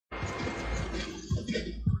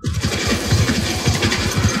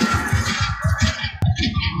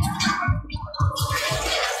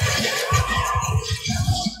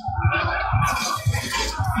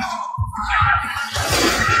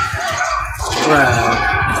Bruh.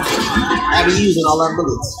 I be using all our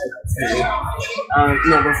bullets.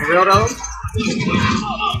 No, but for real though.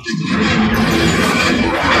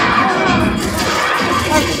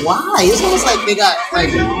 Like, why? It's almost like they got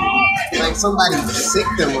like somebody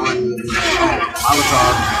sicked them on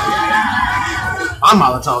Molotov. My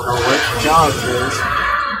Molotov don't work, but y'all's does.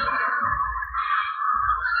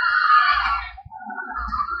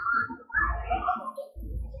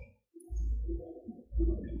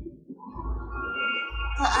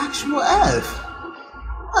 The actual F.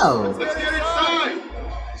 Oh.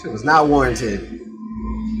 It was not warranted.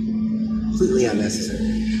 Completely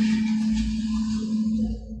unnecessary.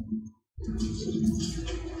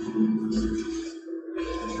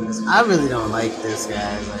 I really don't like this,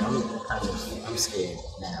 guys. Like, I'm scared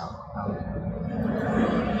now.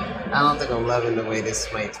 I don't think I'm loving the way this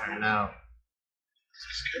might turn out.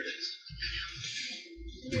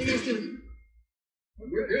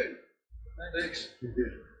 We're good. Thanks. You're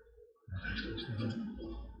good.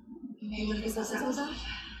 Hey, what is this? Off?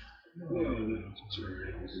 No, it's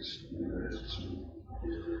alright.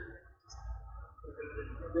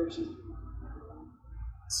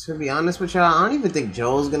 To be honest with y'all, I don't even think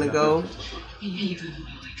Joel's gonna go.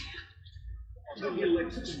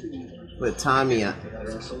 With Tommy.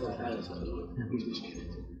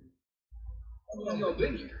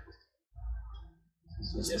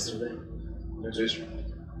 Yesterday. That's history.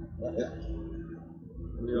 What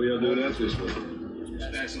are y'all doing after this one?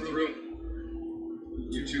 Passing through.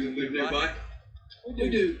 You two live nearby? We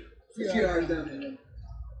do. A few hours down there.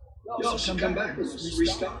 Y'all should come back. Let's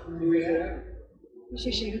restock when we head out.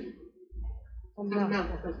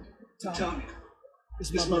 Tommy.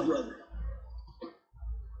 This is my brother.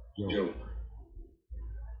 Joe.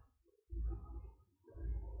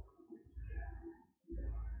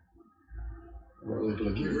 Well, look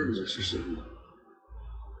like you heard us or something.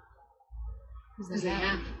 Who's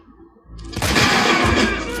that?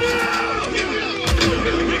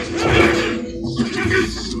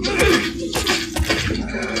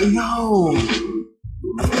 No.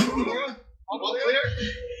 All clear?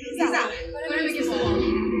 He's out. Whatever gets the wall.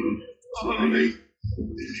 Follow me.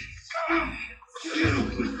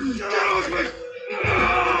 Get off me.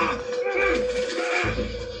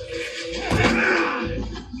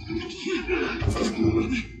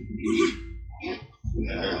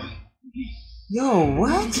 Yo,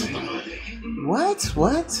 what?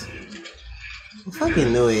 What? I fucking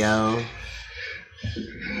knew it, yo.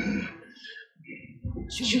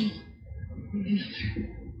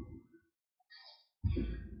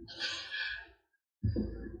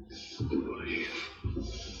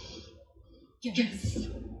 Yes.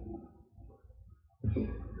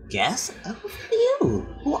 Guess? Who are you?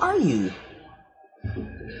 Who are you?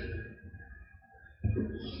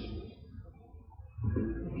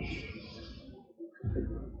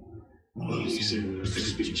 Well, you said we were to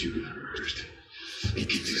speak to you first. Get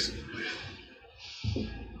this.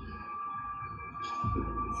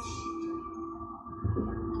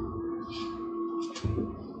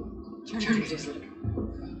 Turn it.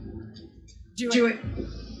 Do it.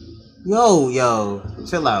 Yo,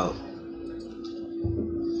 chill out.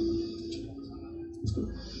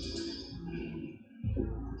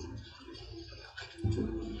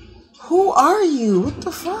 Who are you? What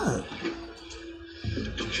the fuck?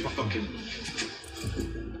 Don't you fucking...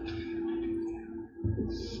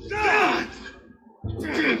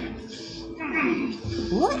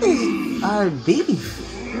 What is our beef?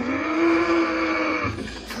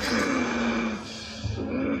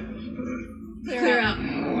 Clear out.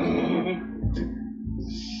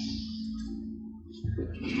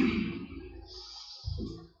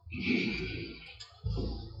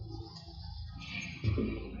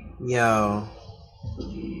 Yo.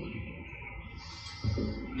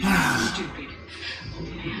 Stupid.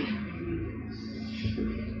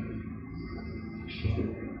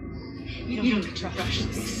 You don't get to rush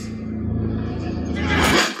this.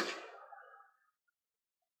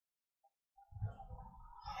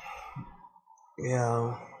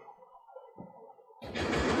 Yo.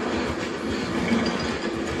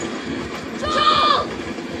 Joel!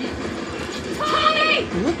 Tommy!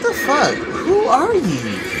 What the fuck? Who are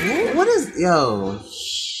you? What is... Yo.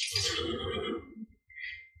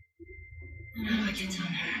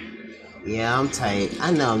 Yeah, I'm tight. I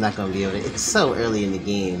know I'm not gonna be able to. It's so early in the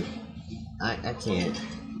game. I can't.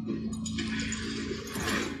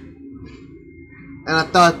 And I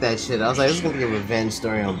thought that shit. I was like, this is gonna be a revenge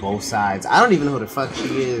story on both sides. I don't even know who the fuck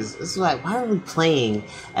she is. This is like, why are we playing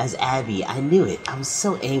as Abby? I knew it. I was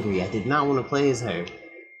so angry. I did not want to play as her.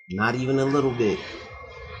 Not even a little bit.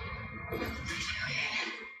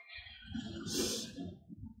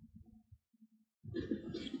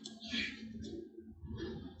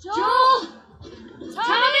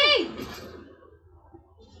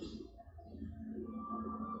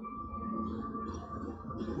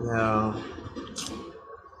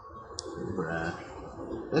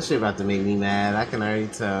 This shit about to make me mad. I can already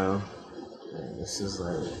tell. Man, this is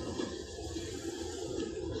like.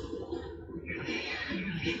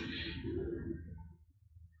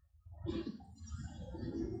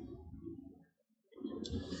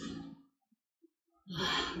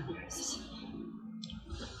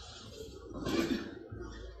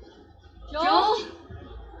 Joel?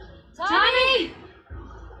 Tommy?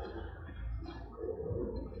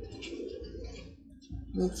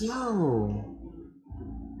 Like, yo.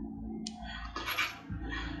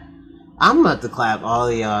 I'm about to clap all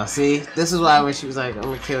of y'all. See, this is why when she was like, I'm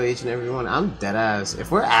gonna kill each and every one, I'm dead ass.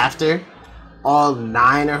 If we're after all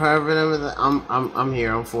 9 or however them, I'm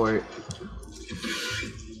here. I'm for it.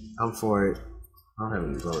 I'm for it. I don't have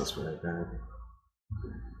any bullets for that guy.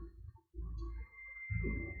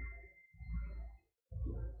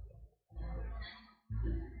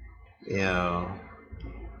 Yo.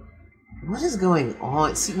 What is going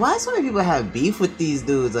on? See, why so many people have beef with these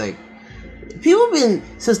dudes? Like, people been,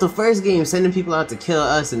 since the first game, sending people out to kill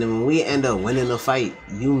us, and then when we end up winning the fight,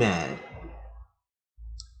 you mad.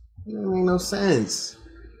 It don't make no sense.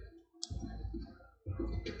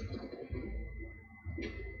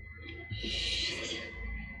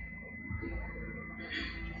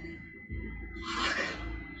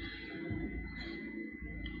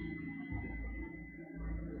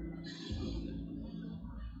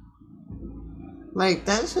 Like,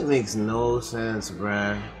 that shit makes no sense,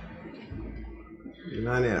 bruh.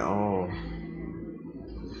 None at all.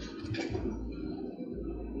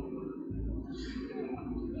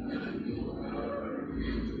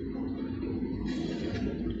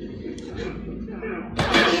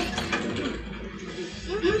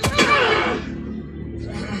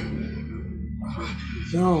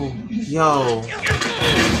 Yo.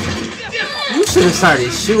 You should have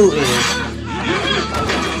started shooting.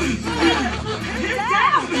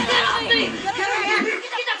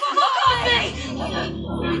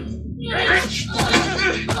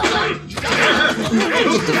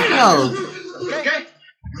 Yo. Okay.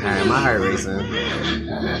 Alright, my heart racing.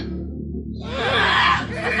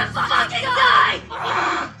 Fucking die!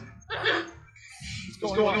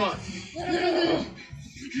 What's going on?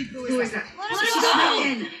 Who is that? Let's go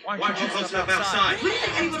in! Why don't you close stuff outside? When did you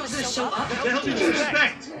think anyone was gonna show up? What the hell did you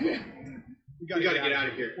expect? We gotta get out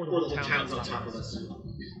of here. Or the whole town's on top of us.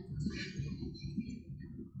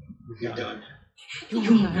 You're done. You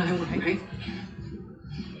know what, right?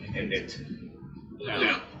 End it.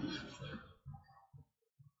 Now.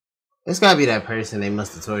 It's gotta be that person they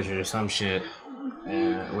must have tortured or some shit.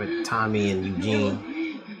 With Tommy and Eugene.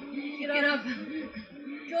 Get up!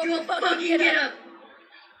 Joel, fucking get up!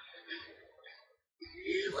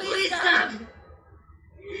 Please stop!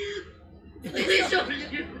 Please don't!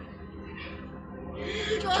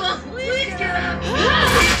 Joel, please get up!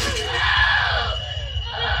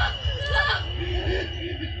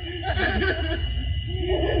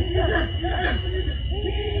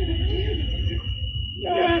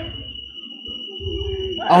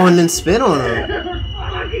 Oh, and then spit on him.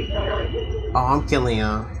 Oh, I'm killing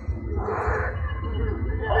y'all.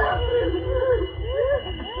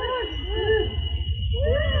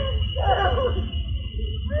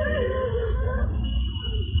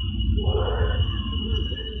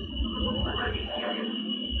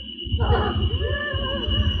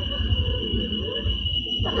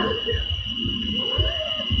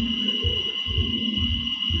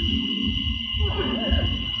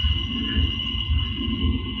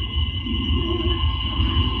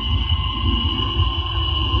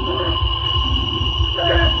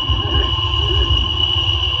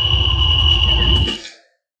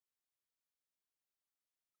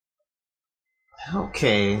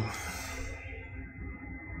 Okay.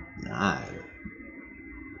 Nah.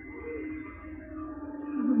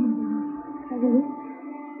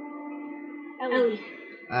 Ellie.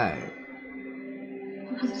 Alright.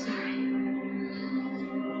 I'm sorry.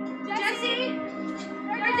 Jesse!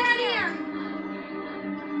 They're down here!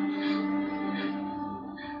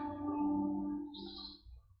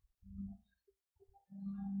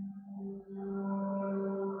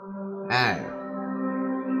 Alright.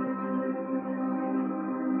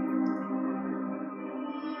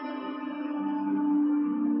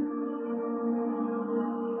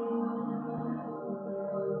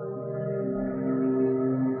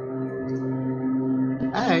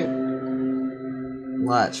 Alright.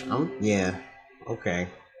 Watch. Yeah. Okay.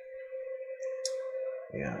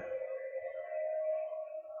 Yeah.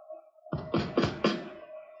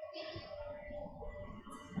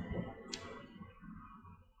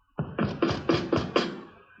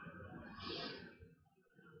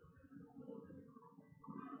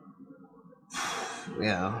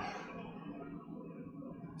 Yeah.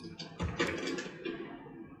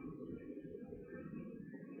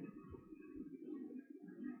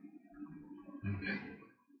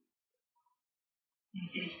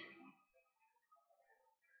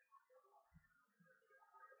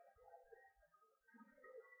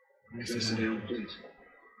 Sit down, please.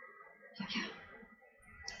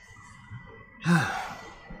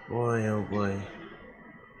 Boy, oh boy.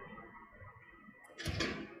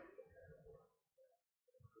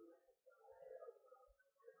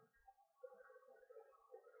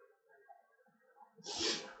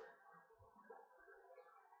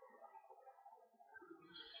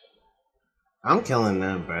 I'm killing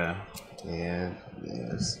them, bro. Yeah,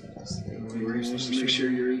 yes. Maurice wants to make sure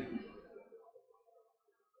you're eating.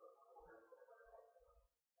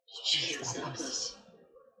 She can't stop us.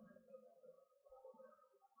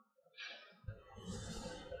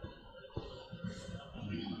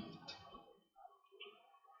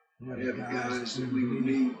 We have guys that we would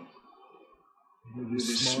need. We're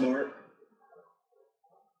just smart.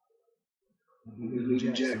 We're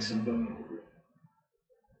losing Jackson Bone.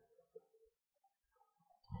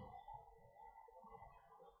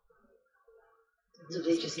 So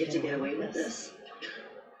they just get to get away with this?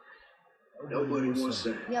 Nobody wants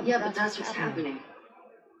that. Yeah, but that's what's happening.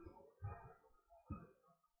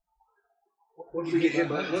 What if we get hit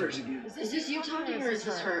by hunters again? Is this you talking or is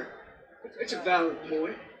this her? It's a valid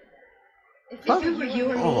point. If it were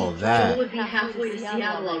you or me, Oh, that. Joel would be halfway to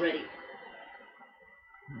Seattle already.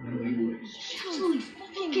 No, we would. Totally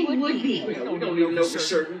fucking would be. We don't even know for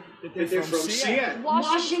certain that they're from Seattle.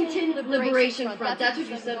 Washington Liberation Front. That's what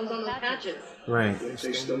you said was on those patches. Right. What if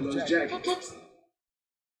they stole those jackets? That's...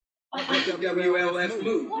 WLF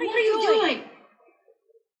move. What are you doing?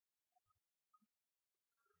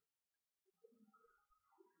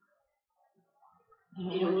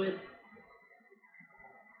 You know what?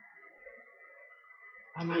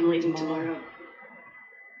 I'm leaving tomorrow.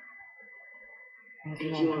 If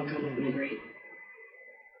you want to come with me, great.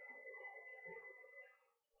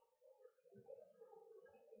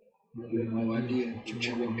 You have no idea what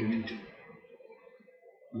you're walking into.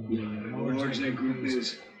 You don't know how large that group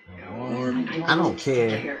is. How armed. I don't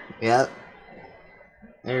care. Yep.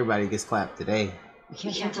 Everybody gets clapped today.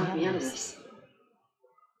 You can't talk me out of this.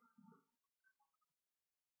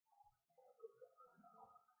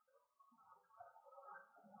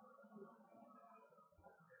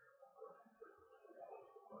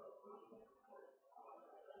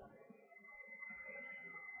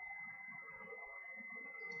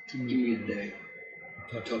 Give me a day.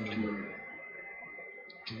 Talk to me.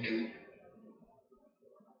 Okay?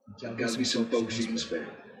 There's gotta be some folks you can spare.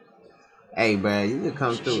 Hey, bro, you can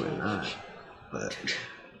come through or not. But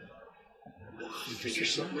You figure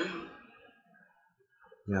something out.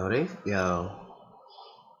 yo.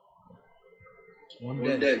 One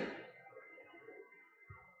day.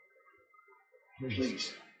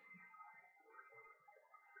 Please.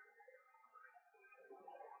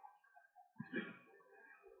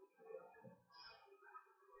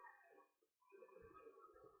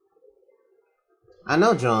 I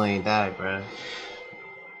know Joel ain't died, bro.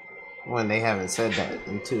 One, they haven't said that,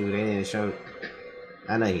 and two, they didn't show.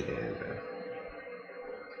 I know he did, bro.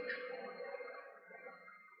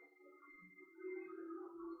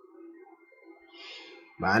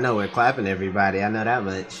 But I know we're clapping everybody. I know that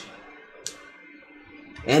much.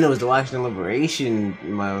 And it was the Washington Liberation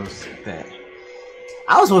most that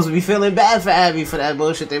I was supposed to be feeling bad for Abby for that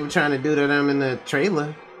bullshit they were trying to do to them in the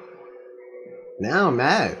trailer. Now I'm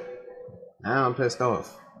mad. Now I'm pissed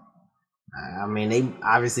off. I mean, they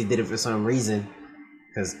obviously did it for some reason,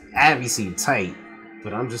 because Abby seemed tight,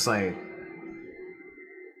 but I'm just like,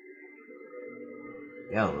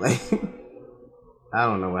 yo, like, I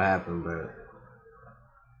don't know what happened, but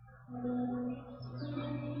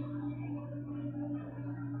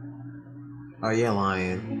oh, you're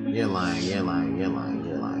lying. You're lying. You're lying. You're lying.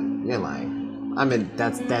 You're lying. You're lying. I mean,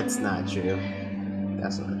 that's not true.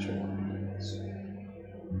 That's not true.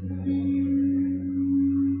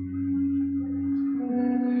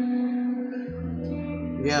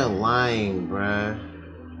 You're lying, bruh.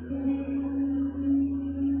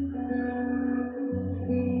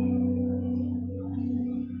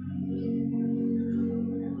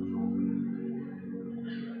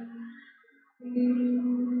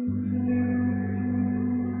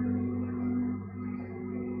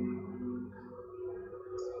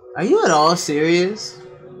 Are you at all serious?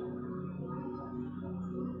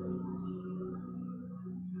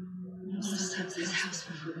 Let's have this house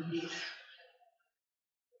before we leave.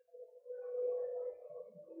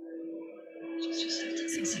 Just have to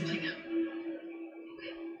think something out.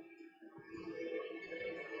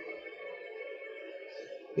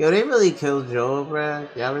 Yo, they really killed Joel, bruh.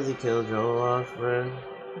 Y'all really killed Joel off, bruh.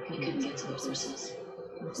 We couldn't get to the horses.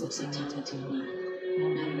 Looks like Tom went to the lab.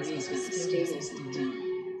 Madam has got the stables locked down.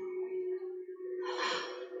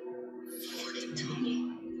 Fucking Tommy.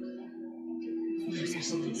 There's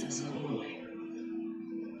something that's in the way.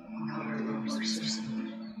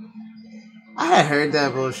 I had heard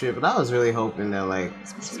that bullshit, but I was really hoping that like,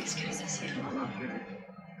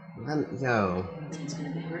 yo,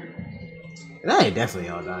 that ain't definitely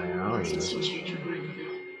all dying. I don't even know.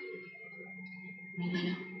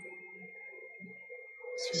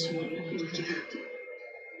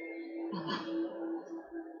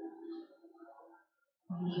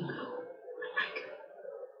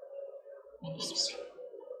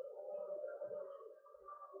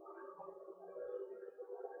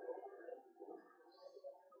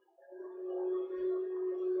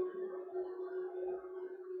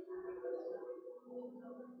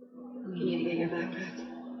 Can you bring your backpack?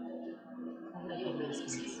 I like how this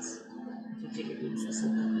is. If you figure this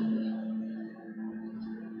out that way.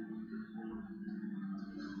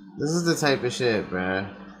 This is the type of shit, bruh.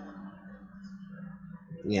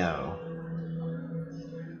 Yo.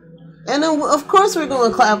 And then, of course, we're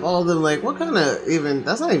gonna clap all of them. Like, what kind of even?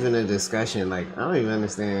 That's not even a discussion. Like, I don't even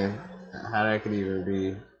understand how that could even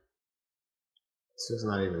be. It's just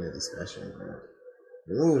not even a discussion, bro.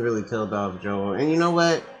 They really killed off Joel. And you know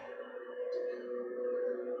what?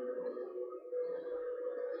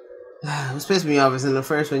 What's pissed me off is in the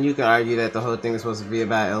first one, you could argue that the whole thing is supposed to be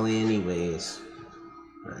about Ellie anyways.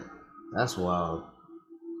 But that's wild.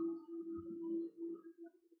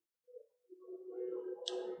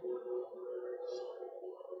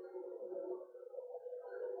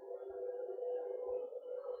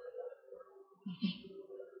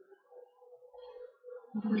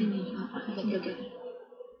 What do you mean? I think you're good.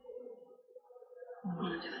 I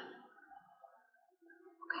want to do it.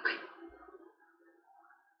 Okay.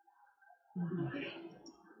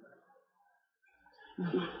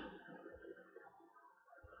 Okay.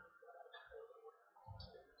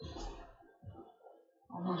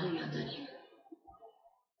 I'll hold you on that here.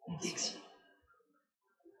 Thanks.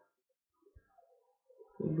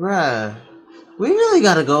 Bruh. We really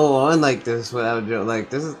gotta go on like this without Joe. Like,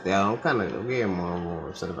 this is, yeah, I'm getting more and more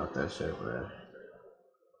upset about that shit, bruh.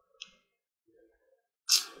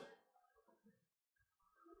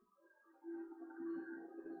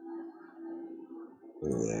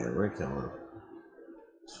 Yeah, we're killing.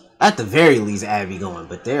 At the very least, Abby going,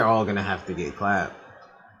 but they're all gonna have to get clapped.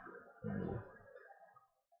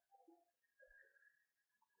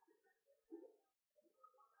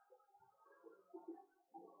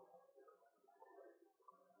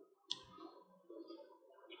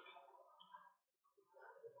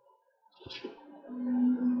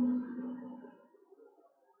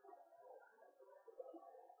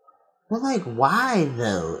 But like, why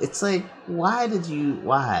though? It's like, why?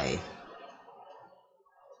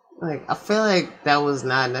 Like, I feel like that was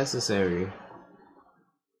not necessary.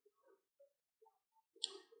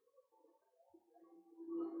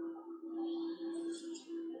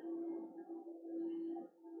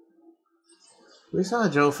 We saw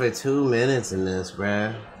Joe for 2 minutes in this,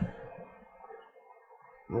 bruh.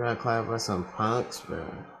 We got clapped by some punks,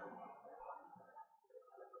 bruh.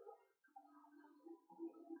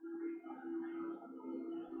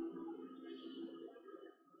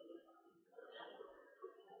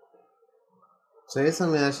 So you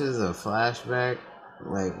tell me that shit is a flashback?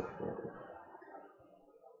 Like,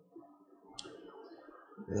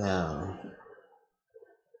 yeah.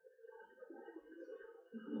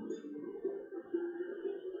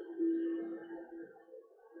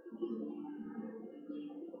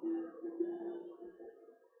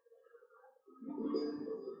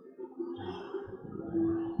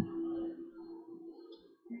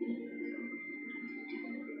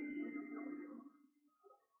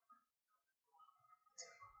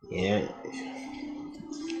 Yeah.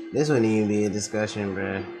 This wouldn't even be a discussion,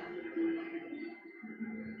 bruh.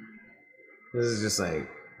 This is just like...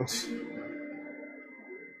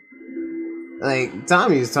 like,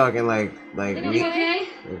 Tommy's talking like we, okay?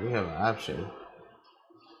 like we have an option.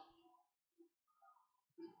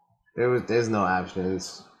 There's no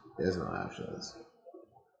options. There's no options.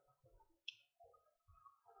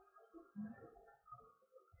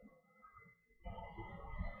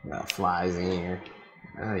 Got flies in here.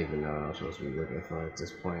 I don't even know what I'm supposed to be looking for at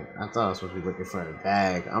this point. I thought I was supposed to be looking for a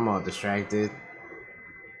bag. I'm all distracted.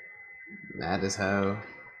 Mad as hell.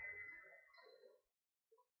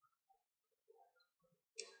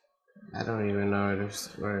 I don't even know where this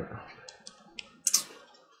where.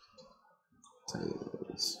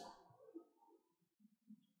 Titans.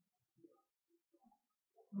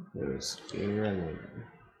 There's here and there.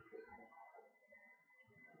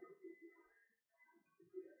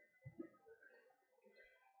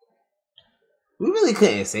 We really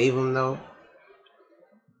couldn't save him though.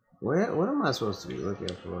 What am I supposed to be looking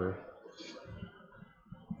for?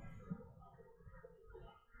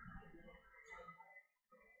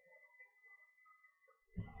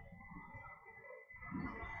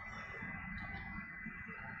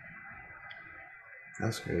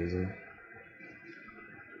 That's crazy.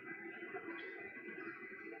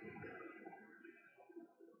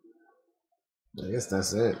 I guess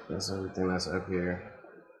that's it. That's everything that's up here.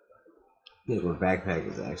 I think my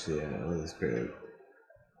backpack is actually at Ellie's crib.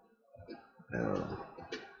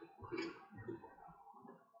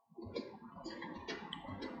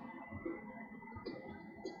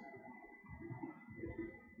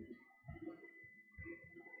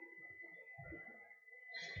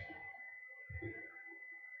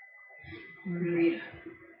 Maria,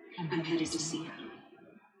 I'm headed to Seattle.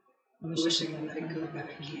 I wish I could let it go, but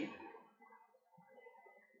I can't.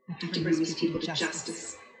 I have to bring these people to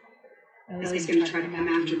justice. Ellie's gonna try to come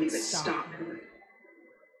after me, but stop her.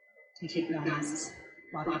 Take the guns,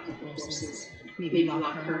 lock the horses, maybe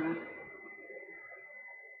lock her up.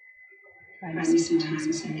 Find me some time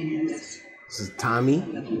and end this. This is Tommy.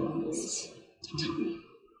 Tommy.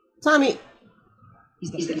 Tommy!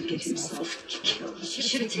 He's gonna get himself killed. He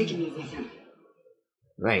should have taken me with him.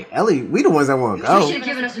 Right, Ellie, we the ones that want to go. You should have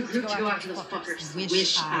given us a group to go after those fuckers.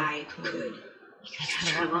 Wish I could. You guys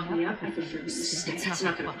try to lock me up. I prefer you to stay. That's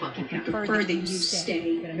not gonna fucking happen. I prefer that you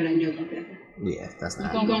stay, but I know you better. Yeah, that's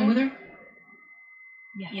not. You going with her?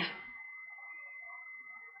 Yeah.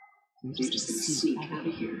 You're just gonna sneak out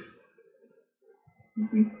of here.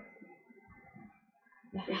 Mm-hmm.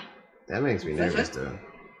 Yeah. That makes me nervous, though.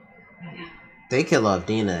 Yeah. They kill off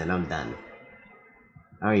Dina and I'm done.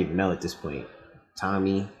 I don't even know at this point.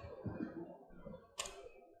 Tommy.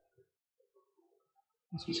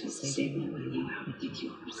 You just save me when you out with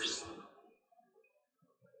yours.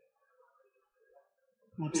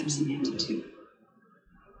 I'm Samantha too.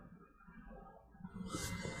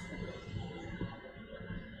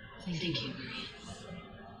 Thank you, Marie.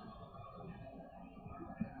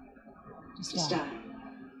 Just die.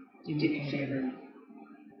 Do me a favor.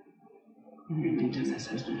 Everything does this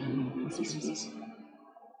husband home. Please.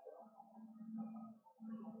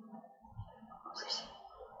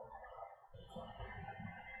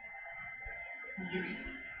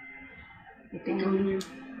 You're going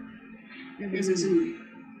your business anyway.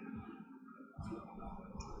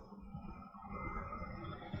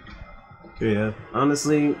 Yeah,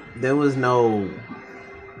 honestly, there was no.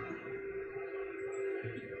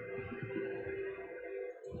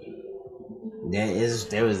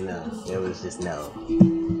 There was just no.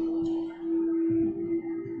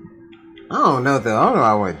 I don't know though. I don't know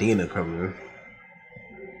why I want Dina coming.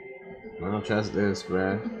 I don't trust this,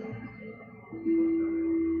 bruh.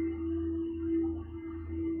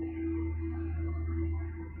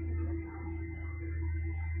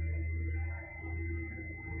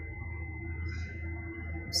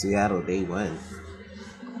 Seattle day one.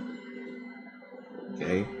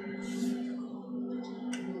 Okay.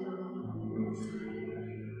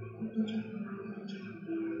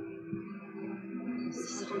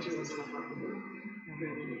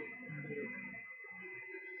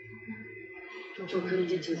 Don't couldn't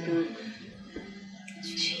get to his gun.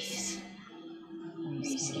 Jeez. Are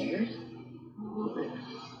you scared?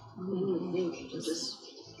 What do you think? Just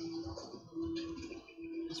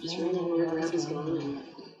ran in where grab his gun and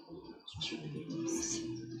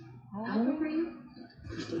how old were you?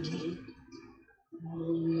 13.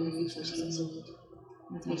 You first consulted.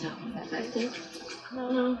 What's happening? Affected?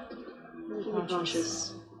 No. Really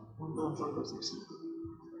cautious. One fungos or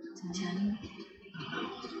something. 10?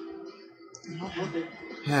 What happened?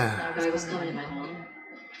 Yeah. A guy was coming in my home.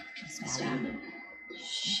 Stabbed him.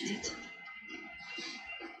 Shit.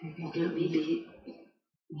 You got me beat.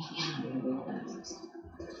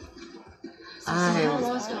 Yeah, so how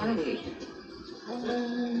lost are we?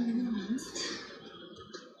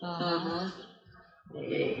 Yeah, a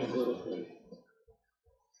little thing.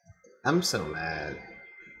 I'm so mad.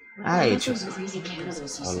 I hate you. Crazy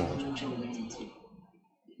cannibals he said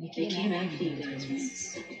they came after you guys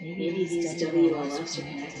once. Maybe these WLFs are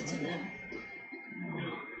connected to them.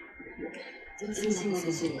 Didn't seem like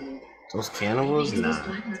a single. Those cannibals? Nah.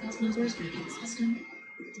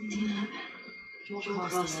 Joel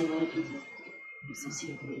crossed a lot of people.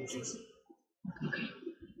 Okay.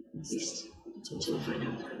 At least until we find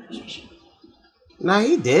out the information. Nah,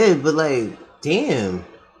 he did, but like, damn.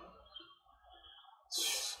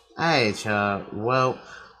 Alright, y'all. Well,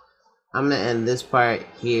 I'm gonna end this part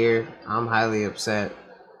here. I'm highly upset.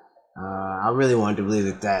 I really wanted to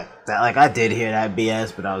believe that like I did hear that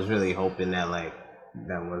BS, but I was really hoping that like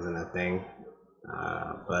that wasn't a thing.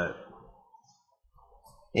 But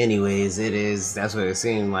anyways, it is. That's what it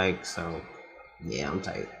seemed like. So yeah, I'm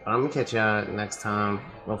tight. But I'm gonna catch y'all next time.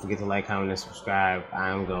 Don't forget to like, comment, and subscribe.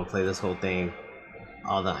 I'm gonna play this whole thing,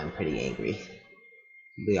 although I'm pretty angry.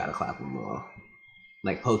 We gotta clap them all,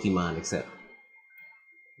 like Pokemon, except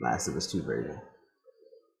Last of Us 2 version.